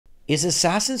Is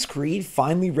Assassin's Creed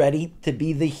finally ready to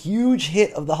be the huge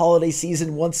hit of the holiday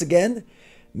season once again?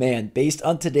 Man, based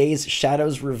on today's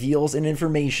Shadows reveals and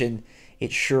information,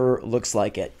 it sure looks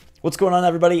like it. What's going on,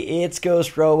 everybody? It's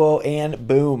GhostRobo, and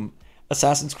boom.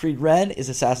 Assassin's Creed Red is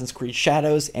Assassin's Creed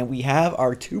Shadows, and we have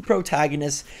our two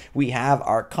protagonists. We have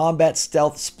our combat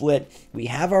stealth split. We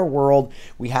have our world.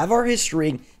 We have our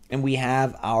history, and we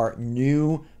have our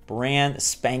new brand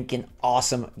spanking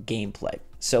awesome gameplay.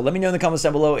 So let me know in the comments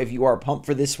down below if you are pumped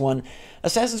for this one.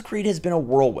 Assassin's Creed has been a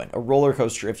whirlwind, a roller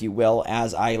coaster, if you will,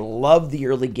 as I loved the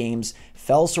early games,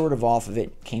 fell sort of off of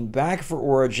it, came back for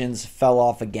Origins, fell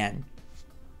off again.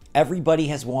 Everybody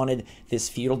has wanted this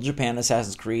feudal Japan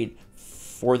Assassin's Creed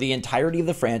for the entirety of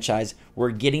the franchise.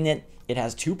 We're getting it. It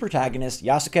has two protagonists,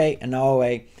 Yasuke and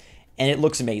Naoe, and it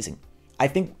looks amazing. I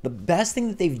think the best thing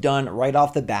that they've done right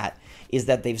off the bat is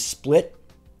that they've split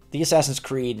the Assassin's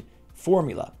Creed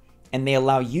formula, and they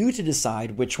allow you to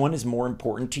decide which one is more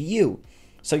important to you.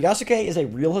 So Yasuke is a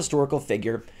real historical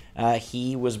figure.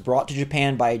 He was brought to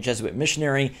Japan by a Jesuit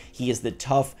missionary. He is the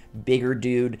tough, bigger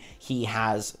dude. He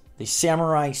has the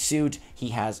samurai suit. He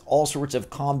has all sorts of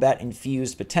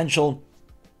combat-infused potential,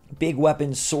 big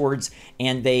weapons, swords,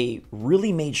 and they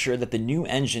really made sure that the new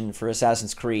engine for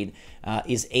Assassin's Creed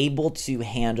is able to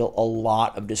handle a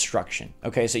lot of destruction.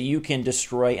 Okay, so you can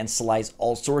destroy and slice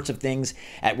all sorts of things.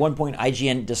 At one point,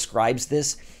 IGN describes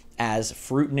this as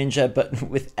Fruit Ninja, but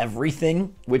with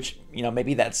everything, which, you know,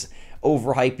 maybe that's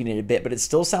overhyping it a bit, but it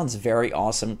still sounds very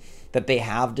awesome that they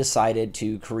have decided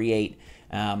to create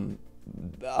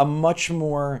a much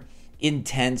more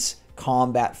intense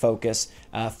combat focus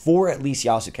for at least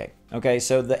Yasuke. Okay,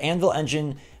 so the Anvil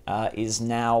engine is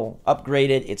now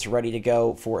upgraded. It's ready to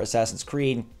go for Assassin's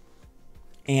Creed,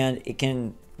 and it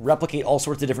can replicate all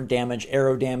sorts of different damage: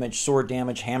 arrow damage, sword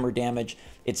damage, hammer damage,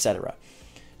 etc.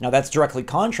 Now that's directly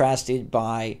contrasted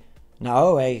by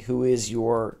Naoe, who is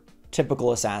your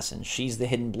typical assassin. She's the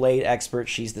hidden blade expert,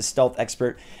 she's the stealth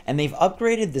expert, and they've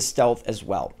upgraded the stealth as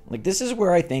well. Like, this is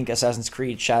where I think Assassin's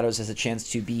Creed Shadows has a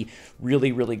chance to be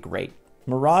really, really great.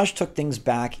 Mirage took things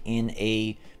back in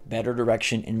a better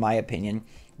direction, in my opinion,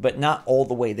 but not all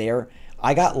the way there.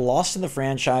 I got lost in the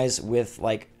franchise with,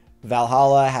 like,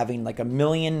 Valhalla having like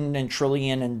 1,000,000 and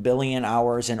trillion and billion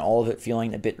hours and all of it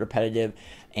feeling a bit repetitive,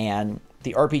 and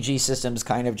the RPG systems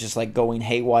kind of just like going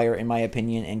haywire, in my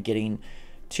opinion, and getting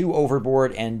too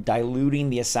overboard and diluting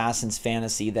the Assassin's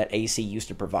fantasy that AC used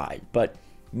to provide. But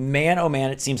man, oh man,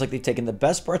 it seems like they've taken the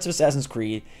best parts of Assassin's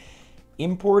Creed,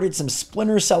 imported some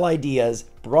Splinter Cell ideas,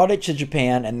 brought it to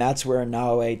Japan, and that's where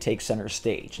Naoe takes center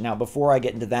stage. Now, before I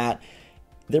get into that,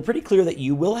 they're pretty clear that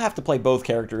you will have to play both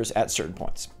characters at certain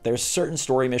points. There's certain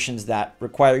story missions that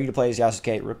require you to play as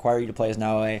Yasuke, require you to play as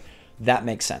Naoe. That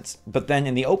makes sense. But then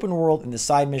in the open world, in the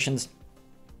side missions,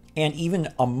 and even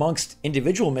amongst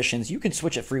individual missions, you can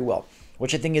switch at free will,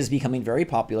 which I think is becoming very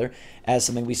popular as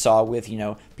something we saw with, you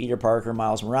know, Peter Parker,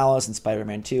 Miles Morales, and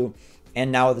Spider-Man 2,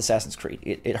 and now with Assassin's Creed.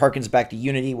 It harkens back to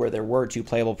Unity, where there were two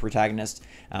playable protagonists,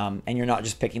 and you're not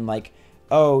just picking like,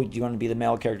 oh, do you want to be the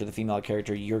male character or the female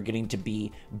character? You're getting to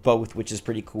be both, which is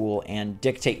pretty cool, and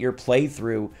dictate your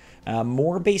playthrough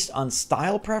more based on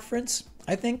style preference,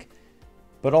 I think,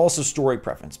 but also story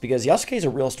preference, because Yasuke is a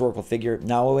real historical figure.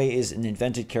 Naoe is an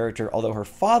invented character, although her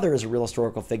father is a real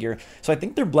historical figure. So I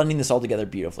think they're blending this all together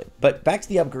beautifully. But back to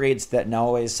the upgrades that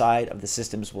Naoe's side of the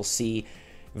systems will see.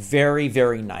 Very,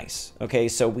 very nice. Okay,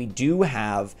 so we do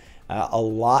have a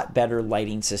lot better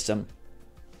lighting system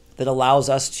that allows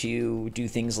us to do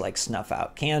things like snuff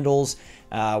out candles.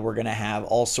 We're going to have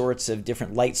all sorts of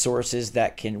different light sources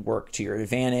that can work to your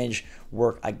advantage,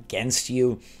 work against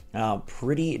you.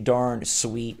 Pretty darn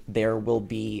sweet. There will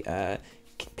be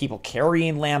people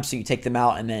carrying lamps, so you take them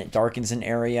out and then it darkens an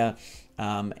area.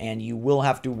 And you will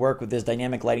have to work with this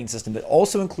dynamic lighting system that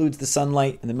also includes the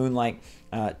sunlight and the moonlight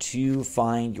to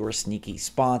find your sneaky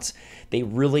spots. They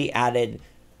really added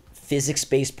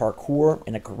physics-based parkour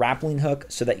and a grappling hook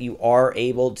so that you are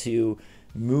able to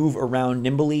move around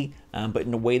nimbly, but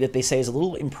in a way that they say is a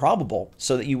little improbable,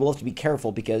 so that you will have to be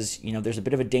careful because, you know, there's a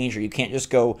bit of a danger. You can't just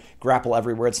go grapple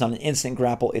everywhere. It's not an instant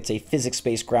grapple. It's a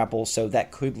physics-based grapple, so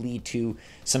that could lead to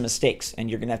some mistakes, and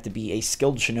you're going to have to be a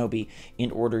skilled shinobi in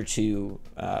order to,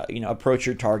 you know, approach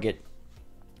your target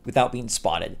without being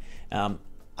spotted.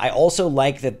 I also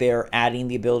like that they're adding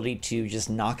the ability to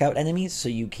just knock out enemies, so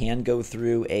you can go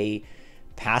through a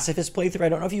pacifist playthrough. I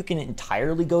don't know if you can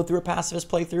entirely go through a pacifist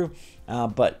playthrough,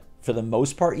 but for the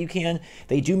most part you can.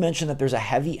 They do mention that there's a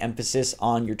heavy emphasis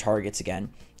on your targets again,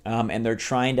 And they're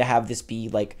trying to have this be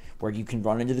like where you can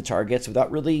run into the targets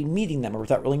without really meeting them or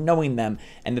without really knowing them,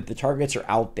 and that the targets are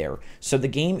out there. So the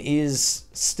game is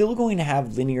still going to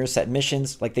have linear set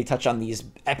missions. Like, they touch on these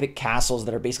epic castles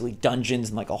that are basically dungeons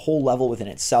and like a whole level within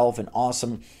itself, an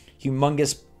awesome,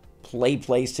 humongous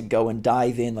place to go and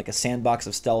dive in, like a sandbox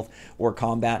of stealth or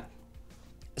combat.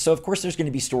 So of course there's going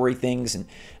to be story things, and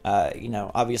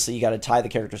obviously you got to tie the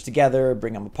characters together,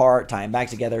 bring them apart, tie them back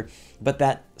together, but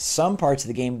that some parts of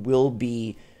the game will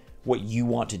be what you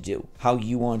want to do, how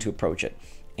you want to approach it.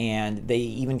 And they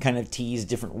even kind of tease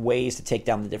different ways to take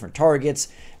down the different targets,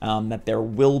 that there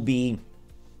will be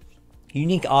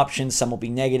unique options. Some will be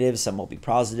negative, some will be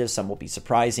positive, some will be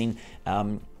surprising,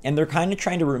 and they're kind of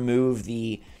trying to remove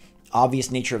the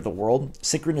obvious nature of the world.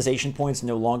 Synchronization points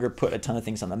no longer put a ton of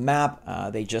things on the map.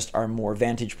 They just are more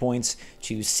vantage points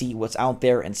to see what's out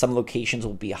there, and some locations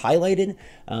will be highlighted,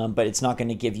 but it's not going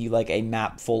to give you like a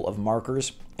map full of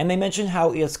markers. And they mentioned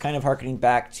how it's kind of harkening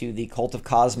back to the Cult of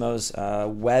Cosmos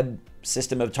web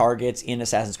system of targets in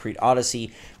Assassin's Creed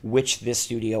Odyssey, which this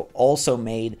studio also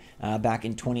made back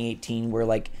in 2018, where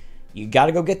like you got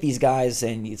to go get these guys,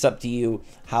 and it's up to you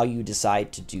how you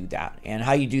decide to do that. And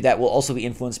how you do that will also be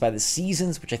influenced by the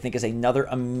seasons, which I think is another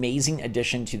amazing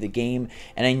addition to the game,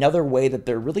 and another way that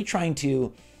they're really trying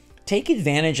to take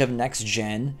advantage of next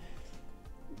gen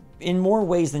in more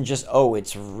ways than just, oh,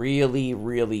 it's really,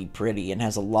 really pretty and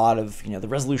has a lot of, the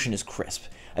resolution is crisp.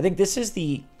 I think this is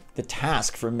the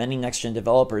task for many next gen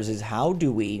developers, is how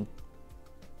do we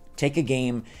take a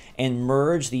game and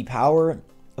merge the power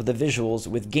of the visuals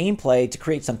with gameplay to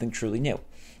create something truly new.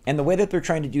 And the way that they're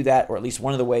trying to do that, or at least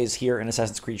one of the ways here in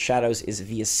Assassin's Creed Shadows, is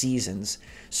via seasons.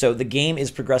 So the game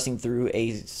is progressing through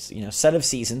a set of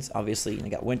seasons. Obviously, you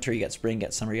got winter, you got spring, you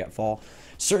got summer, you got fall.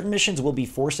 Certain missions will be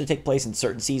forced to take place in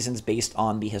certain seasons based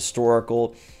on the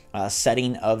historical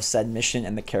setting of said mission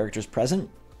and the characters present.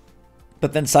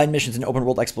 But then side missions and open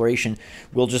world exploration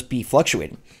will just be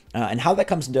fluctuating. And how that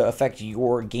comes into effect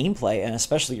your gameplay, and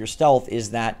especially your stealth,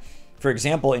 is that, for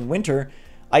example, in winter,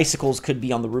 icicles could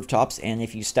be on the rooftops, and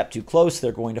if you step too close,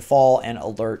 they're going to fall and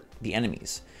alert the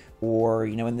enemies. Or,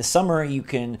 in the summer, you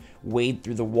can wade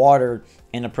through the water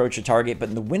and approach a target, but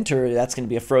in the winter, that's going to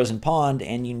be a frozen pond,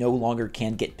 and you no longer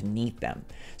can get beneath them.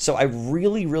 So I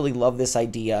really, really love this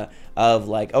idea of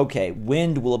like, okay,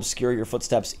 wind will obscure your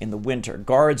footsteps in the winter.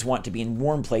 Guards want to be in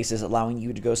warm places, allowing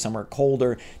you to go somewhere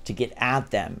colder to get at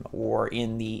them. Or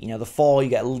in the, the fall, you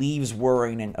got leaves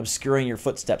whirring and obscuring your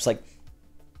footsteps. Like,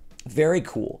 very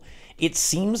cool. It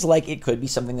seems like it could be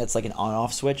something that's like an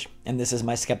on-off switch, and this is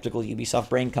my skeptical Ubisoft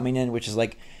brain coming in, which is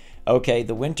like, okay,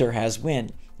 the winter has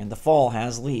wind, and the fall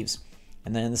has leaves,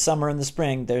 and then in the summer and the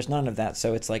spring, there's none of that,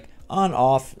 so it's like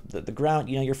on-off, the ground,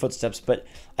 your footsteps, but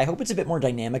I hope it's a bit more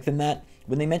dynamic than that.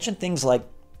 When they mention things like,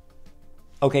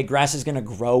 okay, grass is going to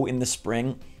grow in the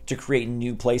spring to create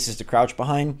new places to crouch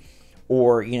behind,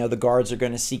 or, the guards are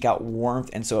going to seek out warmth,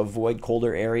 and so avoid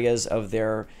colder areas of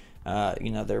their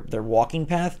walking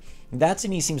path. That to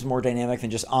me seems more dynamic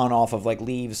than just on-off of like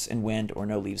leaves and wind or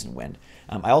no leaves and wind.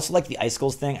 I also like the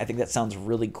icicles thing. I think that sounds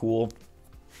really cool.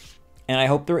 And I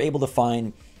hope they're able to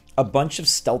find a bunch of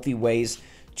stealthy ways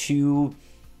to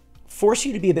force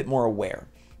you to be a bit more aware.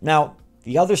 Now,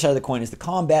 the other side of the coin is the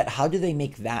combat. How do they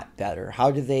make that better?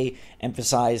 How do they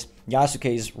emphasize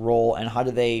Yasuke's role, and how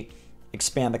do they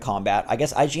expand the combat? I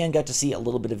guess IGN got to see a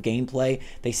little bit of gameplay.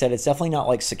 They said it's definitely not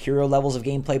like Sekiro levels of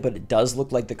gameplay, but it does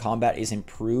look like the combat is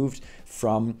improved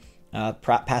from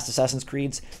past Assassin's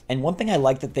Creeds. And one thing I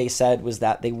liked that they said was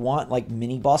that they want like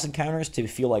mini boss encounters to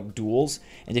feel like duels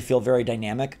and to feel very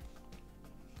dynamic,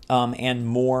 and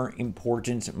more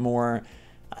important, more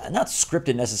not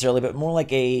scripted necessarily, but more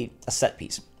like a set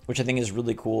piece, which I think is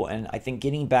really cool. And I think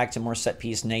getting back to more set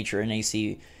piece nature in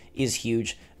AC is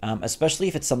huge, especially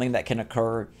if it's something that can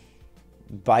occur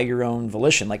by your own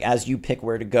volition, like as you pick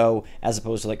where to go, as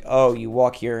opposed to like, oh, you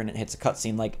walk here and it hits a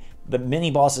cutscene. Like, the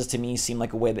mini bosses to me seem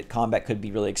like a way that combat could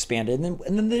be really expanded, and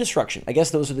then the destruction. I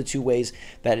guess those are the two ways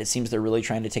that it seems they're really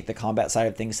trying to take the combat side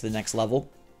of things to the next level.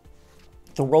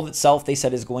 The world itself, they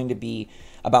said, is going to be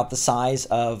about the size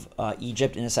of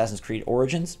Egypt in Assassin's Creed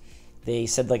Origins. They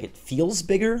said like it feels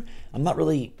bigger. I'm not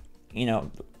really,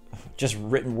 just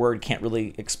written word can't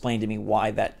really explain to me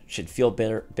why that should feel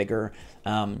bigger.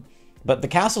 But the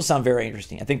castles sound very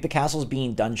interesting. I think the castles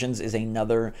being dungeons is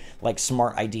another like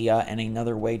smart idea, and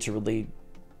another way to really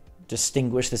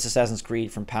distinguish this Assassin's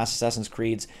Creed from past Assassin's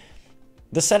Creeds.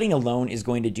 The setting alone is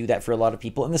going to do that for a lot of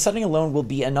people, and the setting alone will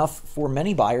be enough for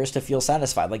many buyers to feel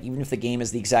satisfied. Like, even if the game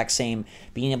is the exact same,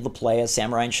 being able to play as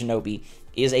Samurai and Shinobi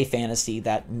is a fantasy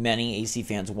that many AC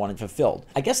fans wanted fulfilled.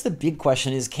 I guess the big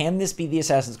question is, can this be the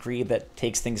Assassin's Creed that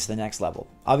takes things to the next level?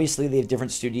 Obviously, they have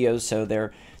different studios, so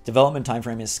their development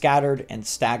timeframe is scattered and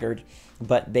staggered,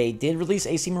 but they did release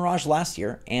AC Mirage last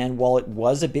year, and while it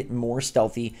was a bit more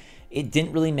stealthy, it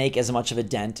didn't really make as much of a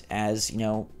dent as,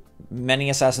 many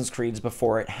Assassin's Creeds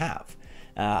before it have.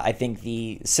 I think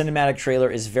the cinematic trailer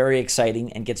is very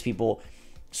exciting and gets people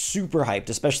super hyped,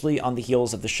 especially on the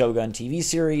heels of the Shogun TV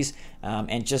series,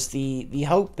 and just the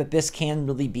hope that this can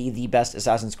really be the best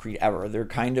Assassin's Creed ever.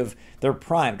 They're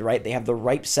primed, right? They have the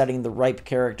right setting, the right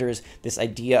characters, this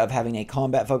idea of having a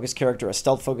combat-focused character, a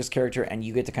stealth-focused character, and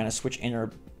you get to kind of switch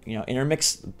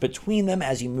intermix between them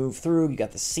as you move through. You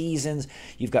got the seasons,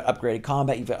 you've got upgraded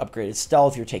combat, you've got upgraded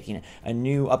stealth, you're taking a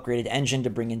new upgraded engine to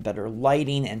bring in better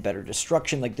lighting and better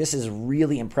destruction. Like, this is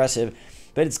really impressive,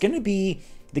 but it's going to be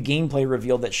the gameplay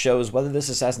reveal that shows whether this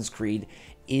Assassin's Creed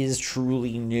is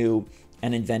truly new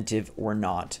and inventive or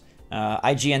not.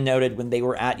 IGN noted when they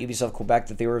were at Ubisoft Quebec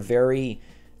that they were very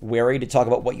wary to talk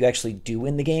about what you actually do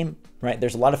in the game, right?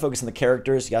 There's a lot of focus on the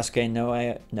characters, Yasuke and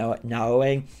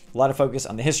Naoe, a lot of focus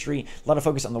on the history, a lot of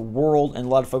focus on the world, and a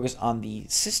lot of focus on the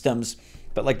systems,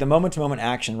 but like the moment-to-moment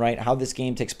action, right? How this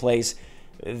game takes place,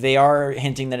 they are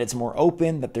hinting that it's more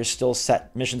open, that there's still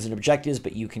set missions and objectives,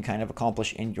 but you can kind of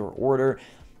accomplish in your order.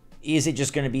 Is it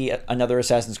just going to be another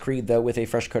Assassin's Creed, though, with a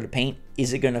fresh coat of paint?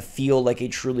 Is it going to feel like a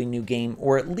truly new game,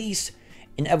 or at least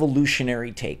an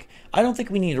evolutionary take? I don't think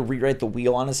we need to rewrite the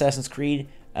wheel on Assassin's Creed,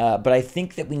 but I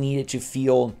think that we need it to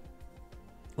feel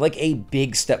like a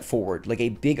big step forward, like a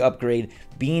big upgrade.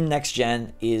 Being next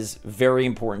gen is very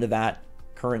important to that.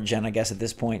 Current gen, I guess, at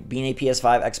this point. Being a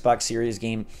PS5, Xbox Series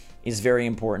game is very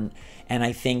important, and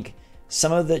I think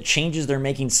some of the changes they're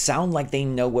making sound like they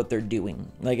know what they're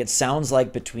doing. Like, it sounds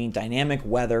like between dynamic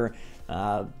weather,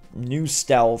 new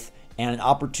stealth, and an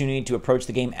opportunity to approach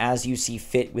the game as you see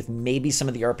fit, with maybe some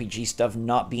of the RPG stuff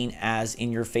not being as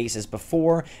in your face as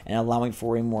before and allowing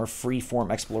for a more free-form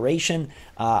exploration.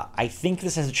 I think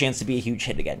this has a chance to be a huge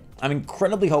hit again. I'm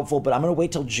incredibly hopeful, but I'm going to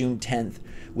wait till June 10th,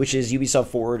 which is Ubisoft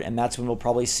Forward, and that's when we'll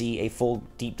probably see a full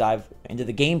deep dive into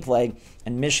the gameplay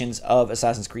and missions of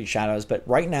Assassin's Creed Shadows. But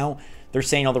right now, they're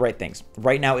saying all the right things.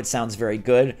 Right now, it sounds very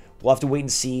good. We'll have to wait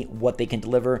and see what they can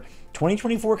deliver.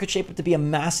 2024 could shape up to be a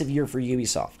massive year for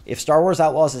Ubisoft. If Star Wars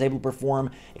Outlaws is able to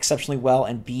perform exceptionally well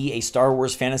and be a Star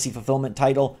Wars fantasy fulfillment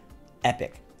title,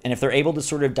 epic. And if they're able to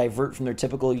sort of divert from their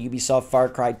typical Ubisoft Far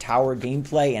Cry Tower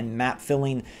gameplay and map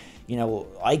filling,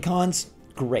 icons,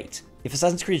 great. If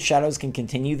Assassin's Creed Shadows can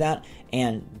continue that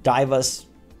and dive us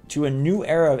to a new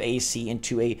era of AC,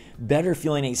 into a better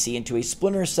feeling AC, into a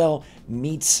Splinter Cell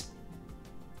meets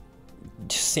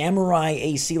Samurai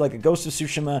AC, like a Ghost of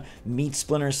Tsushima meets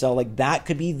Splinter Cell, like that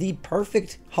could be the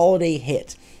perfect holiday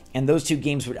hit. And those two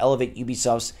games would elevate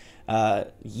Ubisoft's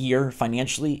year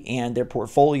financially and their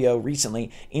portfolio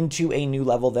recently into a new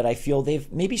level that I feel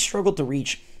they've maybe struggled to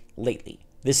reach lately.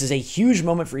 This is a huge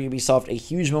moment for Ubisoft, a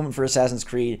huge moment for Assassin's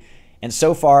Creed, and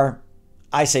so far,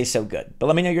 I say so good. But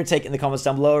let me know your take in the comments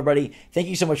down below, everybody. Thank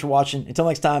you so much for watching. Until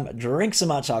next time, drink some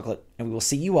hot chocolate, and we will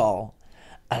see you all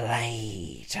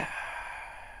later.